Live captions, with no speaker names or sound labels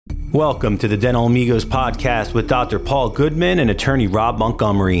Welcome to the Dental Amigos podcast with Dr. Paul Goodman and attorney Rob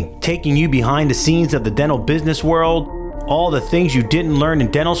Montgomery, taking you behind the scenes of the dental business world, all the things you didn't learn in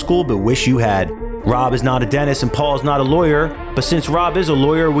dental school but wish you had. Rob is not a dentist and Paul is not a lawyer, but since Rob is a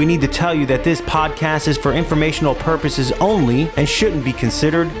lawyer, we need to tell you that this podcast is for informational purposes only and shouldn't be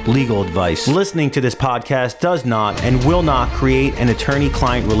considered legal advice. Listening to this podcast does not and will not create an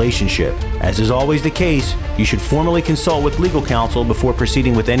attorney-client relationship. As is always the case, you should formally consult with legal counsel before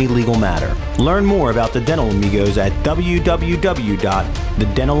proceeding with any legal matter. Learn more about the Dental Amigos at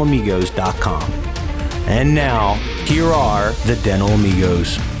www.thedentalamigos.com. And now, here are the Dental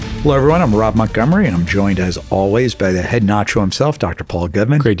Amigos. Hello, everyone. I'm Rob Montgomery, and I'm joined, as always, by the head nacho himself, Dr. Paul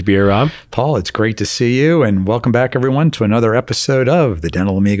Goodman. Great to be here, Rob. Paul, it's great to see you, and welcome back, everyone, to another episode of the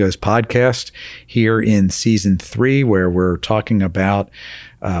Dental Amigos podcast here in Season 3, where we're talking about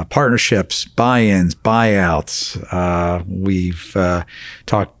partnerships, buy-ins, buyouts. We've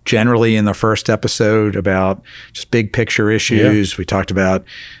talked generally in the first episode about just big picture issues. Yeah. We talked about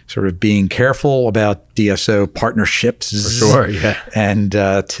sort of being careful about DSO partnerships. For sure, yeah. And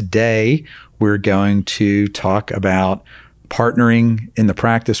today we're going to talk about partnering in the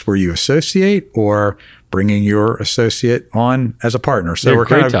practice where you associate or bringing your associate on as a partner. So we're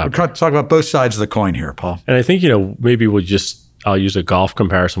going to talk about both sides of the coin here, Paul. And I think, maybe I'll use a golf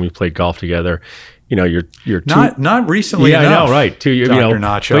comparison. We played golf together. You're not recently. Yeah, enough, I know, right? Dr.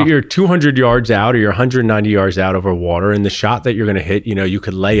 Nacho. But you're 200 yards out or you're 190 yards out over water, and the shot that you're going to hit, you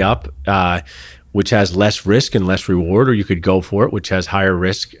could lay up, which has less risk and less reward, or you could go for it, which has higher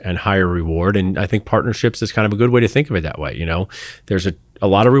risk and higher reward. And I think partnerships is kind of a good way to think of it that way. There's a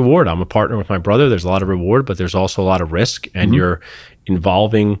lot of reward. I'm a partner with my brother. There's a lot of reward, but there's also a lot of risk, and you're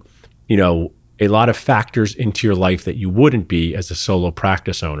involving, a lot of factors into your life that you wouldn't be as a solo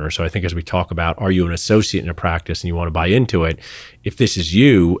practice owner. So I think as we talk about, are you an associate in a practice and you want to buy into it? If this is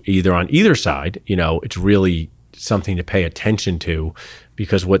you, either on either side, it's really something to pay attention to,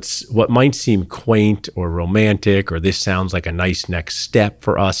 because what might seem quaint or romantic, or this sounds like a nice next step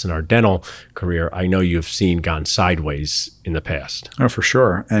for us in our dental career, I know you've seen gone sideways in the past. Oh, for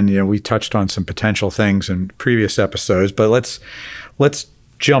sure. And we touched on some potential things in previous episodes, but let's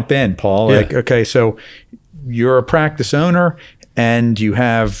jump in, Paul. Yeah. Okay, so you're a practice owner and you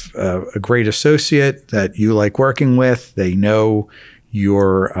have a great associate that you like working with. They know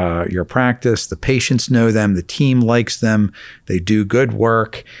your practice. The patients know them. The team likes them. They do good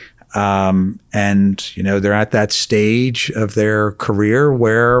work. And they're at that stage of their career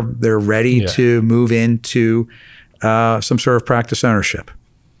where they're ready to move into some sort of practice ownership.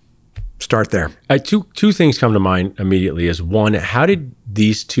 Start there. Two things come to mind immediately. Is one, how did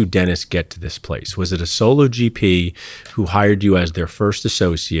these two dentists get to this place? Was it a solo GP who hired you as their first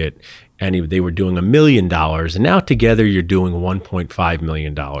associate, and they were doing $1 million, and now together you're doing $1.5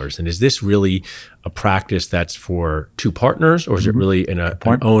 million? And is this really a practice that's for two partners, or is it really an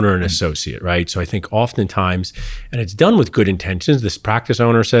owner and associate, right? So I think oftentimes, and it's done with good intentions, this practice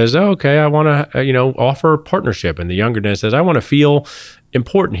owner says, oh, okay, I want to offer partnership, and the younger dentist says, I want to feel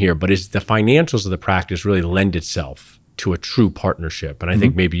important here, but is the financials of the practice really lend itself to a true partnership? And I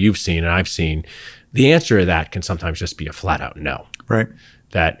think maybe you've seen, and I've seen, the answer to that can sometimes just be a flat out no. Right.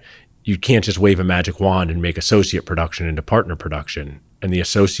 That you can't just wave a magic wand and make associate production into partner production, and the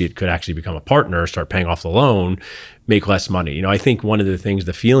associate could actually become a partner, start paying off the loan, make less money. I think one of the things,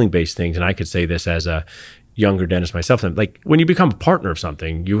 the feeling-based things, and I could say this as a younger dentist myself, like when you become a partner of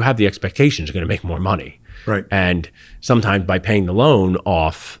something, you have the expectations you're going to make more money. Right. And sometimes by paying the loan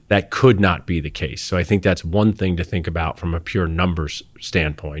off, that could not be the case. So I think that's one thing to think about from a pure numbers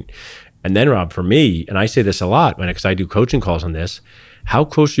standpoint. And then, Rob, for me, and I say this a lot because I do coaching calls on this, how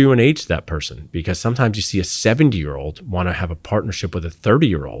close are you in age to that person? Because sometimes you see a 70-year-old want to have a partnership with a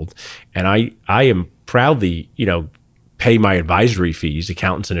 30-year-old. And I am proudly, pay my advisory fees,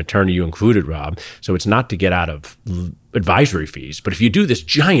 accountants and attorney, you included, Rob. So it's not to get out of advisory fees. But if you do this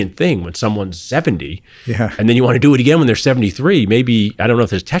giant thing when someone's 70, and then you want to do it again when they're 73, maybe, I don't know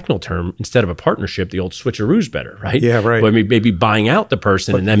if there's a technical term, instead of a partnership, the old switcheroo's better, right? Yeah, right. Or maybe buying out the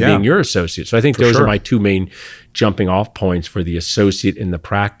person and then being your associate. So I think those are my two main jumping off points for the associate in the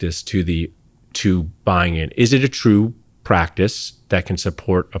practice to buying in. Is it a true practice that can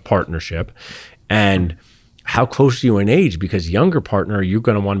support a partnership? And how close are you in age? Because younger partner, are you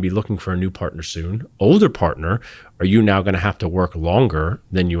going to want to be looking for a new partner soon? Older partner, are you now going to have to work longer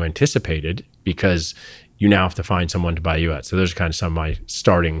than you anticipated because you now have to find someone to buy you out? So those are kind of some of my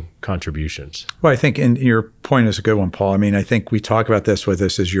starting contributions. Well, I think, and your point is a good one, Paul. I mean, I think we talk about this with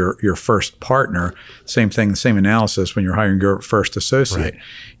this as your first partner. Same thing, the same analysis when you're hiring your first associate. Right.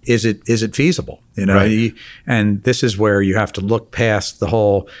 Is it feasible? Right. And this is where you have to look past the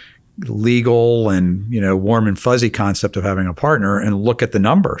whole legal and, warm and fuzzy concept of having a partner and look at the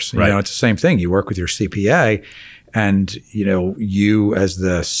numbers. Right. It's the same thing. You work with your CPA and, you as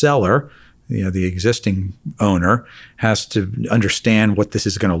the seller, the existing owner has to understand what this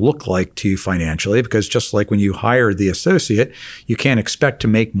is going to look like to you financially, because just like when you hire the associate, you can't expect to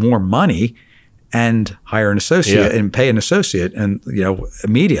make more money and hire an associate and pay an associate and,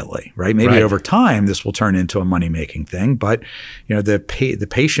 immediately, right? Maybe over time, this will turn into a money-making thing, but, the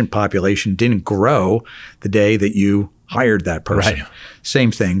patient population didn't grow the day that you hired that person. Right.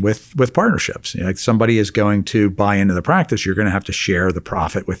 Same thing with partnerships. Like somebody is going to buy into the practice, you're going to have to share the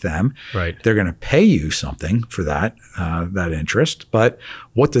profit with them. Right. They're going to pay you something for that interest, but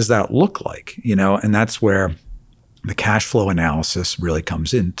what does that look like? And that's where the cash flow analysis really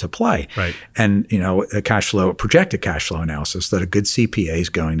comes into play. Right. And, a projected cash flow analysis that a good CPA is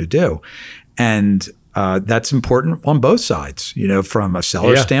going to do. And that's important on both sides, from a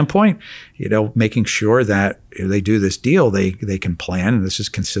seller standpoint, making sure that they do this deal, they can plan, and this is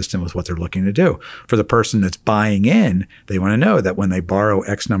consistent with what they're looking to do. For the person that's buying in, they want to know that when they borrow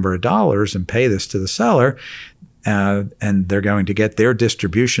X number of dollars and pay this to the seller, and they're going to get their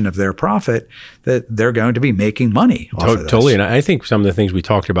distribution of their profit, that they're going to be making money off of this. Totally. And I think some of the things we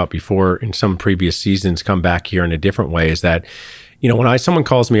talked about before in some previous seasons come back here in a different way is that, when someone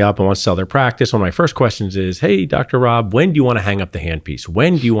calls me up and wants to sell their practice, one of my first questions is, hey, Dr. Rob, when do you want to hang up the handpiece?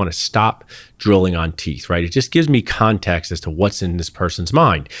 When do you want to stop drilling on teeth, right? It just gives me context as to what's in this person's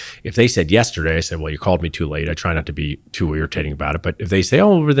mind. If they said yesterday, I said, well, you called me too late. I try not to be too irritating about it. But if they say,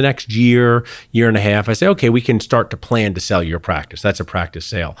 oh, over the next year and a half, I say, okay, we can start to plan to sell your practice. That's a practice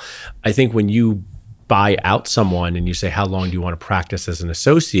sale. I think when you buy out someone and you say, how long do you want to practice as an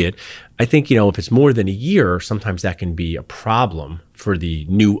associate? I think, if it's more than a year, sometimes that can be a problem for the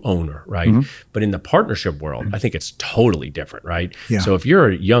new owner, right? Mm-hmm. But in the partnership world, I think it's totally different, right? Yeah. So if you're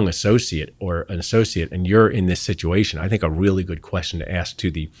a young associate or an associate and you're in this situation, I think a really good question to ask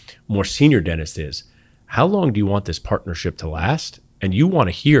to the more senior dentist is, how long do you want this partnership to last? And you want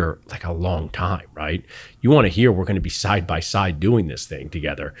to hear like a long time, right? You want to hear we're going to be side by side doing this thing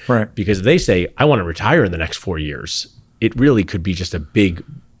together. Right. Because if they say, I want to retire in the next 4 years, it really could be just a big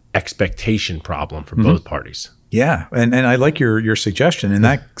expectation problem for both parties. Yeah. And I like your suggestion. In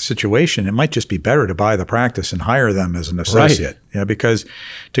that situation, it might just be better to buy the practice and hire them as an associate. Right. Because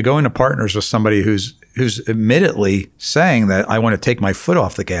to go into partners with somebody who's admittedly saying that I want to take my foot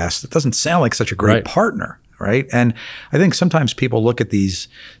off the gas, that doesn't sound like such a great partner. Right. And I think sometimes people look at these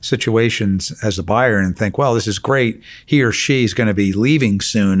situations as a buyer and think, well, this is great. He or she is going to be leaving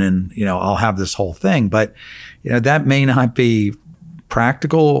soon and, I'll have this whole thing. But, that may not be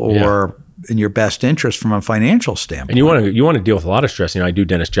practical or in your best interest from a financial standpoint. And you want to deal with a lot of stress. I do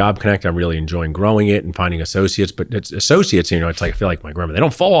Dentist Job Connect. I'm really enjoying growing it and finding associates. But it's associates, it's like I feel like my grandma. They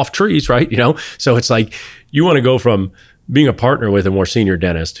don't fall off trees, right? So it's like you want to go from being a partner with a more senior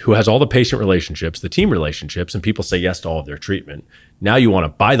dentist who has all the patient relationships, the team relationships, and people say yes to all of their treatment. Now you want to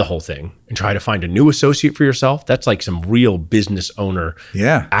buy the whole thing and try to find a new associate for yourself. That's like some real business owner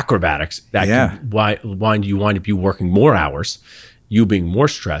acrobatics. Why do you wind up you working more hours, you being more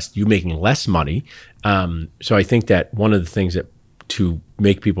stressed, you making less money? So I think that one of the things that to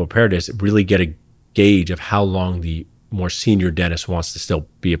make people prepared is really get a gauge of how long the more senior dentist wants to still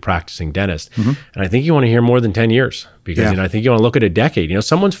be a practicing dentist. Mm-hmm. And I think you want to hear more than 10 years because I think you want to look at a decade.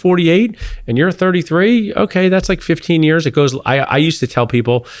 Someone's 48 and you're 33. Okay, that's like 15 years. It goes. I used to tell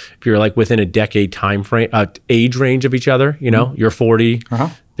people if you're like within a decade time frame, age range of each other. You're 40,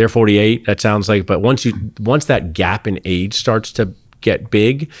 they're 48. That sounds like. But once that gap in age starts to get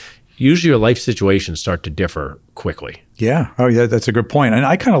big, usually your life situations start to differ quickly. Yeah. Oh, yeah. That's a good point. And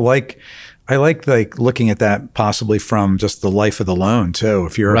I kind of like looking at that possibly from just the life of the loan too.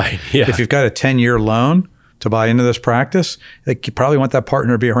 If you're if you've got a 10-year loan to buy into this practice, like you probably want that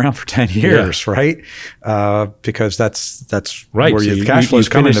partner to be around for 10 years, right? Because that's right. Where the cash flow is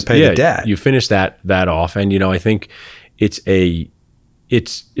coming to pay the debt. You finish that off, and I think I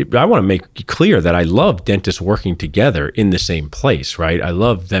want to make clear that I love dentists working together in the same place, right? I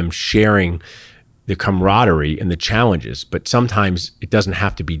love them sharing the camaraderie and the challenges, but sometimes it doesn't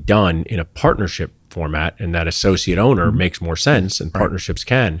have to be done in a partnership format, and that associate owner makes more sense, and partnerships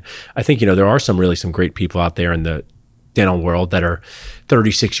can. I think, there are some great people out there in the dental world that are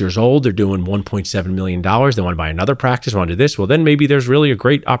 36 years old. They're doing $1.7 million. They want to buy another practice, want to do this. Well, then maybe there's really a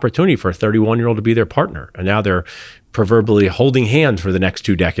great opportunity for a 31-year-old to be their partner. And now they're proverbially holding hands for the next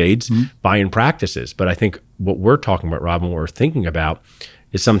 2 decades, buying practices. But I think what we're talking about, Rob, and what we're thinking about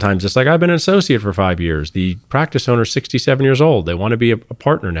is sometimes it's like, I've been an associate for 5 years. The practice owner is 67 years old. They want to be a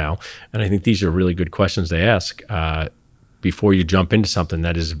partner now. And I think these are really good questions they ask before you jump into something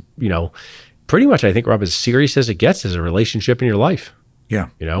that is, pretty much, I think, Rob, as serious as it gets as a relationship in your life. Yeah.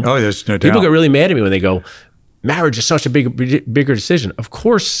 Oh, there's no doubt. People get really mad at me when they go, marriage is such a bigger decision. Of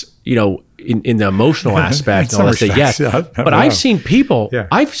course, in the emotional aspect, and all that, say yes. But I've seen people,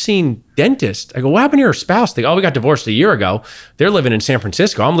 I've seen dentists. I go, what happened to your spouse? They go, we got divorced a year ago. They're living in San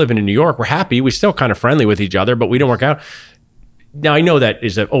Francisco. I'm living in New York. We're happy. We're still kind of friendly with each other, but we don't work out. Now, I know that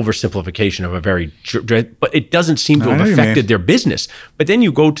is an oversimplification of but it doesn't seem to have affected their business. But then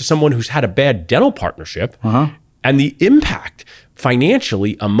you go to someone who's had a bad dental partnership, and the impact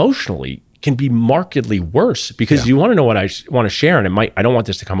financially, emotionally, can be markedly worse, because you want to know what I want to share, and I don't want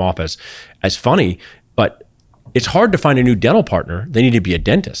this to come off as funny, but it's hard to find a new dental partner. They need to be a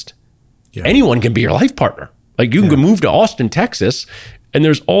dentist. Yeah. Anyone can be your life partner. Like you can move to Austin, Texas, and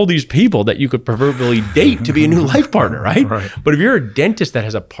there's all these people that you could proverbially date to be a new life partner, right? But if you're a dentist that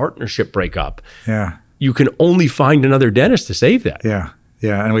has a partnership breakup, you can only find another dentist to save that. Yeah.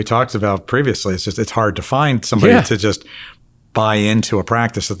 And we talked about previously, it's hard to find somebody to just buy into a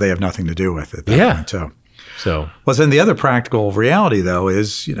practice that they have nothing to do with at that point too. So then the other practical reality though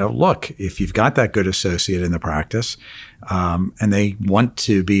is, look, if you've got that good associate in the practice, and they want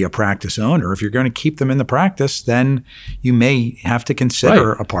to be a practice owner, if you're going to keep them in the practice, then you may have to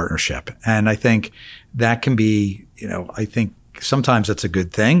consider a partnership. And I think that can be, I think sometimes that's a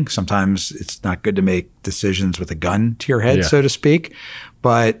good thing. Sometimes it's not good to make decisions with a gun to your head, so to speak.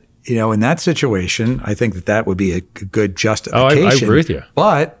 But, in that situation, I think that would be a good justification. I agree with you.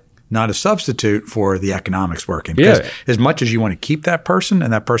 But not a substitute for the economics working. Because as much as you want to keep that person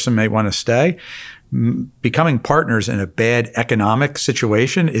and that person may want to stay, becoming partners in a bad economic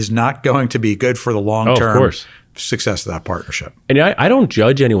situation is not going to be good for the long-term success of that partnership. And I don't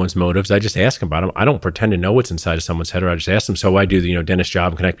judge anyone's motives. I just ask about them. I don't pretend to know what's inside of someone's head, or I just ask them. So I do the dentist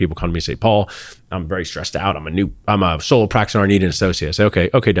job and connect people come to me and say, Paul, I'm very stressed out. I'm a solo practice owner. I need an associate. I say,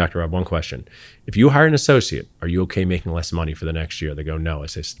 okay, Dr. Rob, one question. If you hire an associate, are you okay making less money for the next year? They go, no. I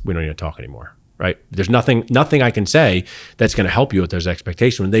say, we don't need to talk anymore. Right? There's nothing I can say that's going to help you with those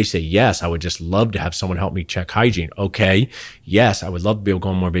expectations. When they say, yes, I would just love to have someone help me check hygiene. Okay. Yes, I would love to be able to go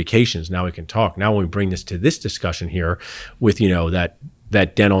on more vacations. Now we can talk. Now when we bring this to this discussion here with,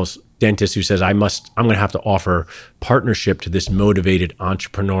 that dentist who says, I'm going to have to offer partnership to this motivated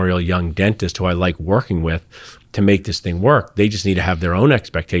entrepreneurial young dentist who I like working with to make this thing work. They just need to have their own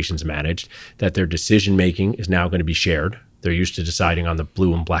expectations managed, that their decision-making is now going to be shared. They're used to deciding on the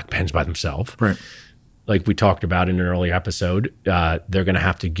blue and black pens by themselves. Right. Like we talked about in an earlier episode, they're going to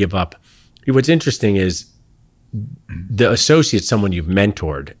have to give up. What's interesting is the associate's someone you've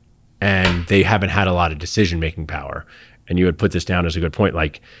mentored and they haven't had a lot of decision-making power. And you would put this down as a good point.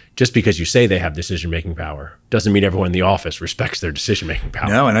 Like, just because you say they have decision-making power doesn't mean everyone in the office respects their decision-making power.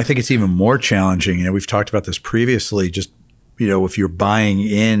 No, and I think it's even more challenging. We've talked about this previously, just if you're buying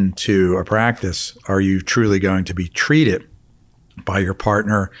into a practice, are you truly going to be treated by your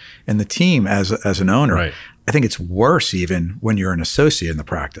partner and the team as an owner? Right. I think it's worse even when you're an associate in the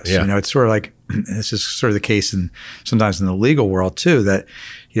practice. Yeah. It's sort of like, this is sort of the case sometimes in the legal world too, that,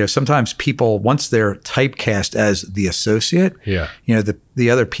 sometimes people, once they're typecast as the associate, the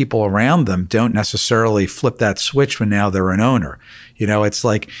other people around them don't necessarily flip that switch when now they're an owner. It's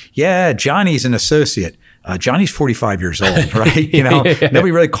like, Johnny's an associate. Johnny's 45 years old, right?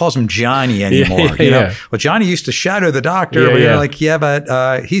 Nobody really calls him Johnny anymore. Well, Johnny used to shadow the doctor, but you're like,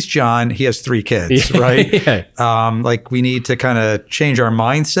 but he's John. He has 3 kids, right? Like we need to kind of change our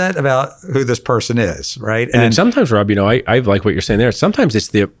mindset about who this person is, right? And then sometimes, Rob, I like what you're saying there. Sometimes it's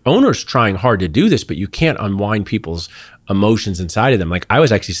the owners trying hard to do this, but you can't unwind people's emotions inside of them. Like I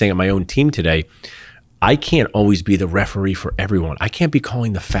was actually saying at my own team today, I can't always be the referee for everyone. I can't be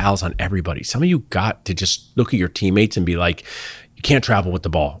calling the fouls on everybody. Some of you got to just look at your teammates and be like, you can't travel with the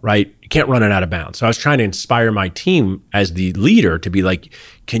ball, right? You can't run it out of bounds. So I was trying to inspire my team as the leader to be like,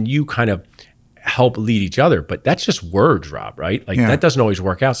 can you kind of help lead each other? But that's just words, Rob, right? Like that doesn't always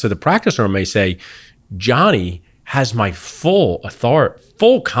work out. So the practice owner may say, Johnny has my full authority,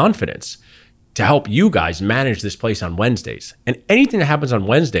 full confidence to help you guys manage this place on Wednesdays. And anything that happens on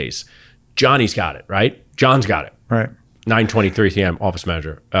Wednesdays, Johnny's got it, right? John's got it. Right. 9:23 p.m. office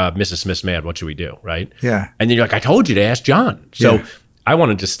manager, Mrs. Smith's mad. What should we do? Right. Yeah. And then you're like, I told you to ask John. So I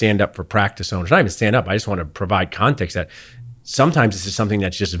wanted to stand up for practice owners. Not even stand up. I just want to provide context that sometimes this is something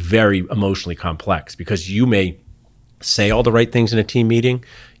that's just very emotionally complex, because you may say all the right things in a team meeting.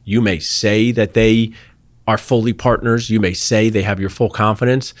 You may say that they are fully partners. You may say they have your full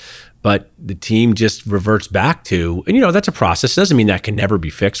confidence, but the team just reverts back to, and that's a process. It doesn't mean that can never be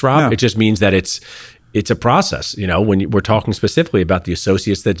fixed, Rob. No. It just means that it's a process. When we're talking specifically about the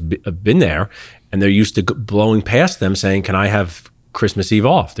associates that's been there, and they're used to blowing past them saying, can I have Christmas Eve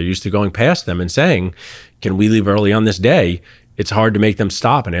off? They're used to going past them and saying, can we leave early on this day? It's hard to make them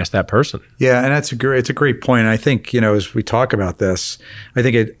stop and ask that person. Yeah, and it's a great point. And I think, as we talk about this, I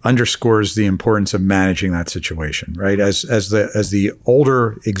think it underscores the importance of managing that situation, right? As the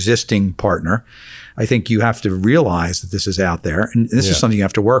older existing partner, I think you have to realize that this is out there, and this is something you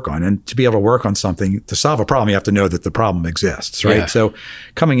have to work on. And to be able to work on something, to solve a problem, you have to know that the problem exists, right? Yeah. So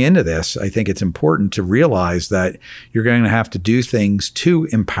coming into this, I think it's important to realize that you're going to have to do things to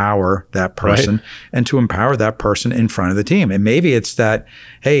empower that person and to empower that person in front of the team. And maybe it's that,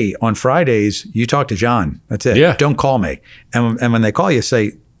 hey, on Fridays, you talk to John. That's it. Yeah. Don't call me. And when they call you,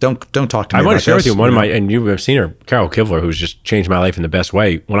 say, don't talk to me. I want about to share this, with you and you have seen her, Carol Kivler, who's just changed my life in the best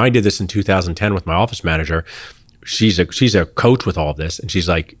way. When I did this in 2010 with my office manager, she's a coach with all of this, and she's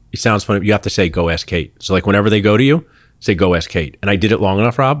like, it sounds funny, you have to say, go ask Kate. So like whenever they go to you, say, go ask Kate. And I did it long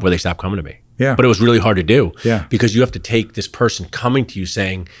enough, Rob, where they stopped coming to me. Yeah. But it was really hard to do. Yeah. Because you have to take this person coming to you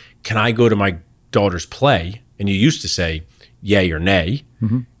saying, can I go to my daughter's play? And you used to say, yay or nay.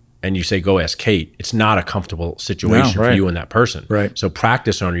 Mm-hmm. And you say, go ask Kate. It's not a comfortable situation for you and that person. Right. So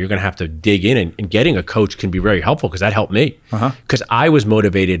practice owner, you're going to have to dig in, and getting a coach can be very helpful, because that helped me. Because I was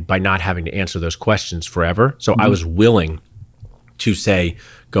motivated by not having to answer those questions forever. So I was willing to say,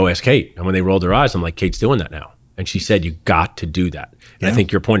 go ask Kate. And when they rolled their eyes, I'm like, Kate's doing that now. And she said, you got to do that. And I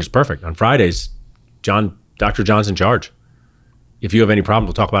think your point is perfect. On Fridays, Dr. John's in charge. If you have any problems,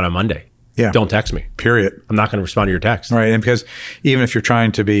 we'll talk about it on Monday. Yeah. Don't text me. Period. I'm not going to respond to your text. Right. And because even if you're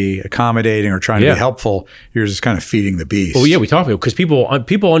trying to be accommodating or trying to be helpful, you're just kind of feeding the beast. Well, yeah, we talk about it because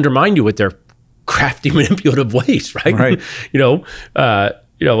people undermine you with their crafty, manipulative ways, right? Right.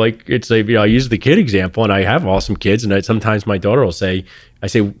 Like it's like, I use the kid example, and I have awesome kids, and sometimes my daughter will say, I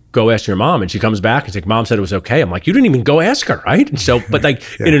say, go ask your mom, and she comes back and says, Mom said it was okay. I'm like, you didn't even go ask her, right? And so, but like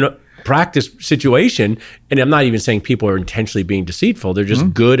in a practice situation, and I'm not even saying people are intentionally being deceitful, they're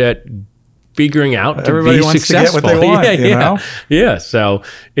just good at figuring out everybody to be wants successful. To get what they want, Yeah. So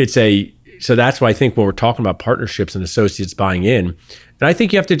so that's why I think when we're talking about partnerships and associates buying in, and I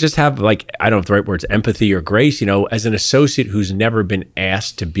think you have to just have, like, I don't know if the right word's empathy or grace, as an associate who's never been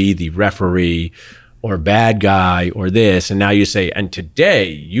asked to be the referee or bad guy or this, and now you say, and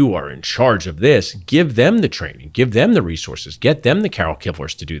today you are in charge of this, give them the training, give them the resources, get them the Carol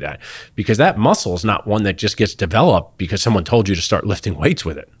Kivlers to do that, because that muscle is not one that just gets developed because someone told you to start lifting weights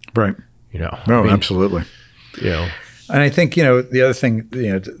with it. Right. No, absolutely. And I think, the other thing,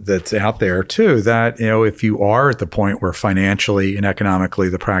 that's out there too, that, if you are at the point where financially and economically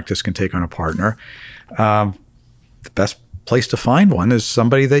the practice can take on a partner, the best place to find one is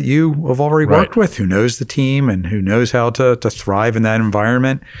somebody that you have already worked with, who knows the team and who knows how to thrive in that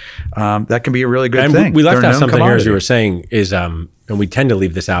environment. That can be a really good thing. We left out something here, as you were saying, is, and we tend to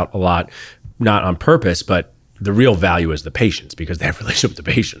leave this out a lot, not on purpose, but the real value is the patients, because they have a relationship with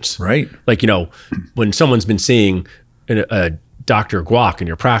the patients. Right. Like, when someone's been seeing a Dr. Guac in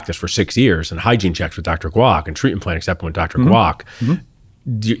your practice for 6 years, and hygiene checks with Dr. Guac and treatment plan acceptance with Dr. Guac,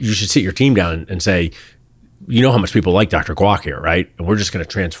 you should sit your team down and say, how much people like Dr. Guac here, right? And we're just going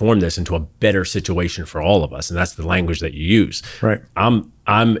to transform this into a better situation for all of us. And that's the language that you use. Right.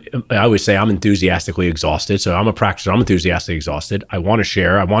 I always say I'm enthusiastically exhausted. So I'm a practitioner. I'm enthusiastically exhausted. I want to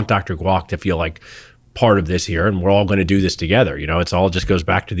share. I want Dr. Guac to feel like part of this here, and we're all going to do this together. It's all just goes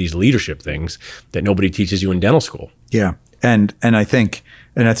back to these leadership things that nobody teaches you in dental school. Yeah. And I think,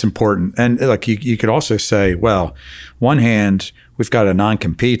 and that's important. And like you could also say, well, one hand, we've got a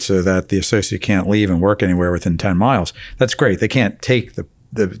non-compete so that the associate can't leave and work anywhere within 10 miles. That's great. They can't take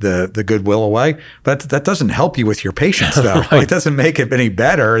the goodwill away, but that doesn't help you with your patients, though. It doesn't make it any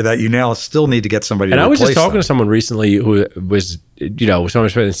better that you now still need to get somebody to replace them. And I was just talking to someone recently who was,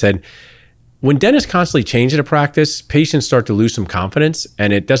 someone said, when dentists constantly change in a practice, patients start to lose some confidence.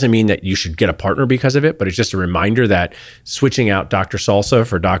 And it doesn't mean that you should get a partner because of it, but it's just a reminder that switching out Dr. Salsa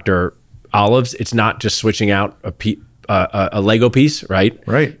for Dr. Olives, it's not just switching out a Lego piece, right?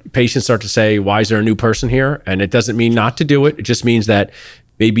 Right. Patients start to say, why is there a new person here? And it doesn't mean not to do it. It just means that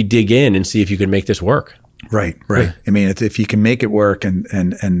maybe dig in and see if you can make this work. Right. I mean, if you can make it work and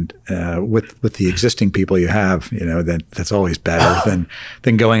with the existing people you have, that's always better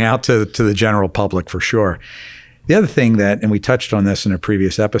than going out to the general public, for sure. The other thing and we touched on this in a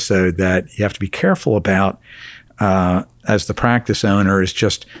previous episode, that you have to be careful about as the practice owner is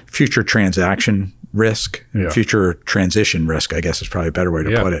just future transaction risk, future transition risk, I guess is probably a better way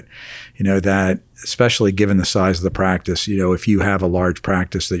to put it. That especially given the size of the practice, if you have a large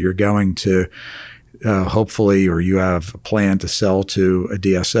practice that you're going to hopefully, or you have a plan to sell to a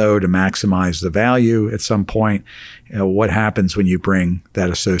DSO to maximize the value at some point. What happens when you bring that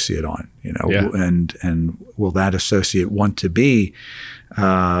associate on? And will that associate want to be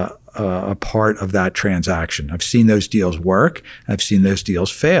a part of that transaction? I've seen those deals work. I've seen those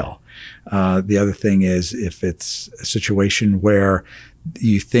deals fail. The other thing is, if it's a situation where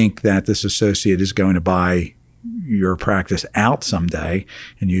you think that this associate is going to buy your practice out someday,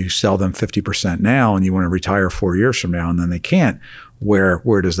 and you sell them 50% now, and you want to retire 4 years from now, and then they can't,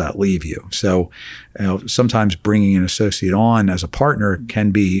 where does that leave you? So sometimes bringing an associate on as a partner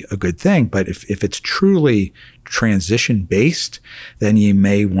can be a good thing, but if it's truly transition based, then you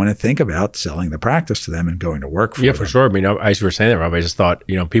may want to think about selling the practice to them and going to work for them. Yeah, for sure. I mean, as you were saying that, Rob, I just thought,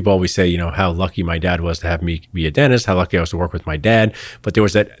 people always say, how lucky my dad was to have me be a dentist, how lucky I was to work with my dad. But there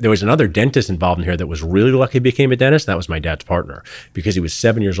was another dentist involved in here that was really lucky he became a dentist. And that was my dad's partner, because he was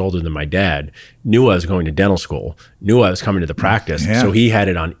 7 years older than my dad, knew I was going to dental school, knew I was coming to the practice. Yeah. So he had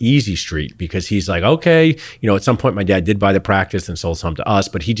it on easy street, because he's like, okay, at some point my dad did buy the practice and sold some to us,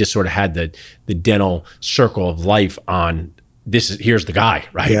 but he just sort of had the dental circle of life on here's the guy,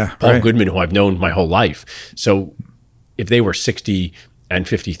 right? Yeah, Paul right. Goodman, who I've known my whole life. So if they were 60 and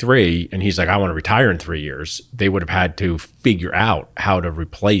 53 and he's like, I want to retire in 3 years, they would have had to figure out how to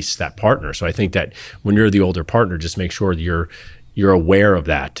replace that partner. So I think that when you're the older partner, just make sure that you're aware of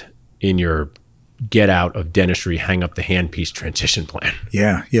that in your get out of dentistry, hang up the handpiece transition plan.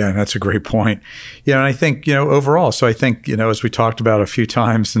 Yeah, that's a great point. And I think, overall, so I think, as we talked about a few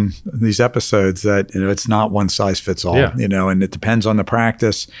times in these episodes, that, it's not one size fits all, and it depends on the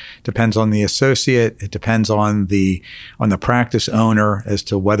practice, depends on the associate, it depends on the practice owner as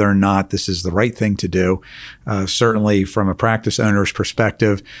to whether or not this is the right thing to do. Certainly from a practice owner's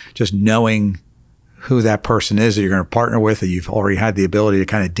perspective, just knowing who that person is that you're going to partner with, that you've already had the ability to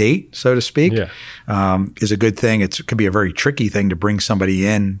kind of date, so to speak, is a good thing. It could be a very tricky thing to bring somebody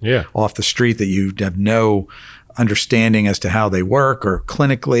in off the street that you have no understanding as to how they work or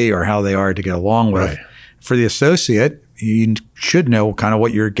clinically or how they are to get along with. Right. For the associate, you should know kind of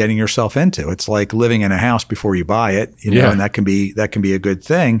what you're getting yourself into. It's like living in a house before you buy it, and that can be a good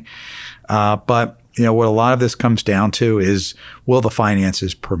thing. But what a lot of this comes down to is, will the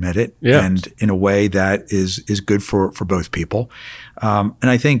finances permit it, and in a way that is good for both people. And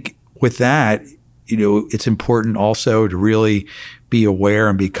I think with that, it's important also to really be aware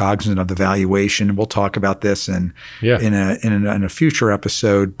and be cognizant of the valuation. We'll talk about this in a future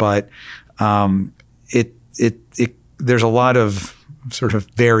episode, but there's a lot of sort of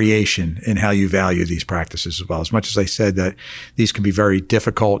variation in how you value these practices as well. As much as I said that these can be very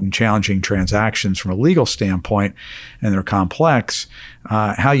difficult and challenging transactions from a legal standpoint, and they're complex,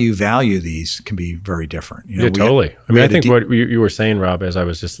 how you value these can be very different. Totally. I think what you were saying, Rob, as I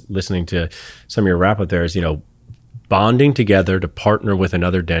was just listening to some of your wrap up there, is, bonding together to partner with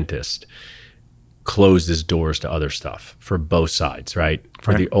another dentist closes doors to other stuff for both sides, right?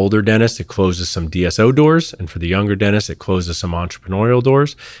 For the older dentist, it closes some DSO doors, and for the younger dentist, it closes some entrepreneurial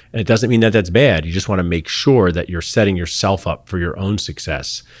doors. And it doesn't mean that that's bad. You just want to make sure that you're setting yourself up for your own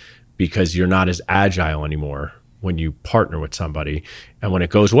success, because you're not as agile anymore when you partner with somebody. And when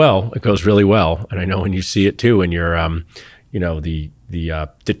it goes well, it goes really well. And I know when you see it too, and you're, the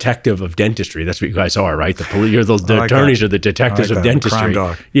detective of dentistry. That's what you guys are, right? The attorneys are the detectives of dentistry. Crime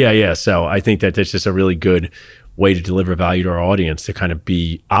dog. Yeah. So I think that that's just a really good way to deliver value to our audience, to kind of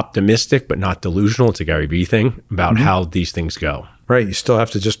be optimistic but not delusional. It's a Gary Vee thing about how these things go. Right. You still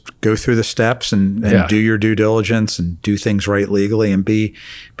have to just go through the steps and do your due diligence and do things right legally, and be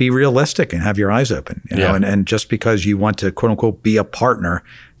realistic and have your eyes open. And just because you want to, quote unquote, be a partner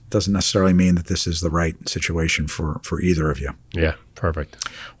doesn't necessarily mean that this is the right situation for either of you. Yeah, perfect.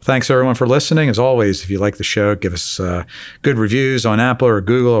 Well, thanks everyone for listening. As always, if you like the show, give us good reviews on Apple or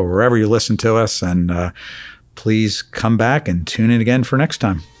Google or wherever you listen to us, and please come back and tune in again for next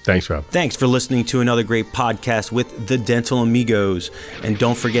time. Thanks, Rob. Thanks for listening to another great podcast with the Dental Amigos. And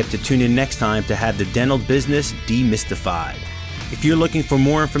don't forget to tune in next time to have the dental business demystified. If you're looking for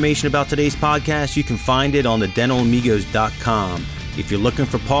more information about today's podcast, you can find it on thedentalamigos.com. If you're looking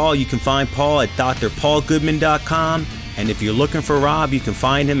for Paul, you can find Paul at drpaulgoodman.com. And if you're looking for Rob, you can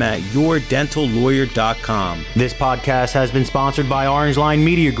find him at yourdentallawyer.com. This podcast has been sponsored by Orange Line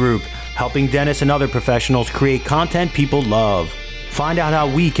Media Group, helping dentists and other professionals create content people love. Find out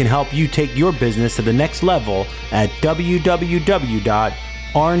how we can help you take your business to the next level at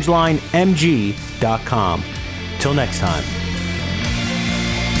www.orangelinemg.com. Till next time.